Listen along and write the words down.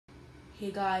Hey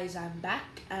guys, I'm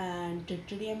back and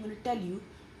today I'm going to tell you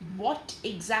what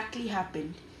exactly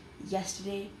happened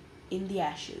yesterday in the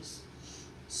Ashes.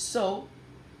 So,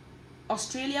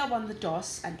 Australia won the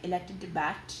toss and elected to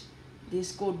bat. They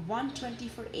scored 120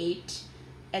 for 8.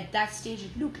 At that stage,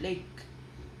 it looked like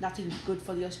nothing good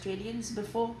for the Australians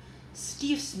before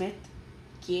Steve Smith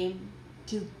came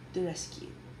to the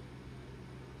rescue.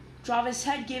 Travis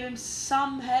Head gave him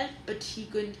some help, but he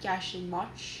couldn't cash in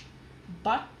much.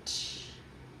 But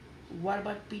what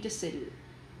about Peter Siddle?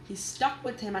 He stuck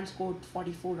with him and scored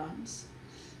 44 runs.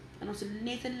 And also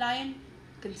Nathan Lyon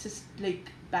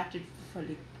batted for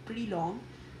pretty long.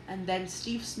 And then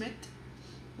Steve Smith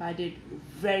did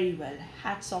very well.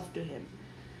 Hats off to him.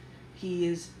 He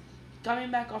is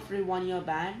coming back after a 1 year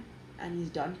ban and he's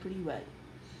done pretty well.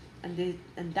 And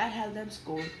that helped them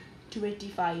score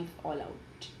 285 all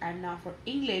out. And now for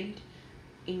England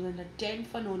are 10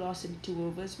 for no loss in 2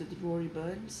 overs with Rory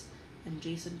Burns and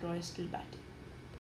Jason Roy still batting.